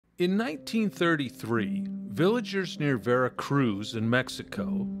In 1933, villagers near Vera Cruz in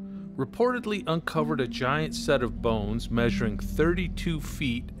Mexico reportedly uncovered a giant set of bones measuring 32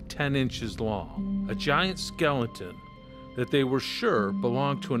 feet 10 inches long, a giant skeleton that they were sure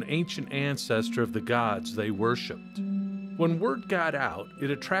belonged to an ancient ancestor of the gods they worshipped. When word got out,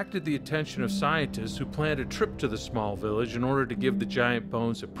 it attracted the attention of scientists who planned a trip to the small village in order to give the giant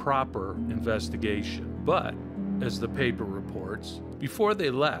bones a proper investigation. But, as the paper reports, before they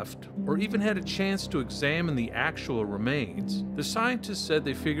left, or even had a chance to examine the actual remains, the scientists said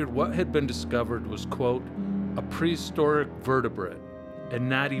they figured what had been discovered was, quote, a prehistoric vertebrate, and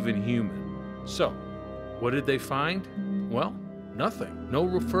not even human. So, what did they find? Well, nothing.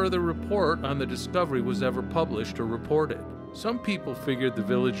 No further report on the discovery was ever published or reported. Some people figured the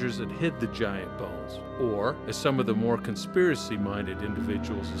villagers had hid the giant bones, or, as some of the more conspiracy-minded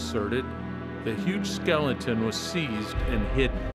individuals asserted, the huge skeleton was seized and hidden.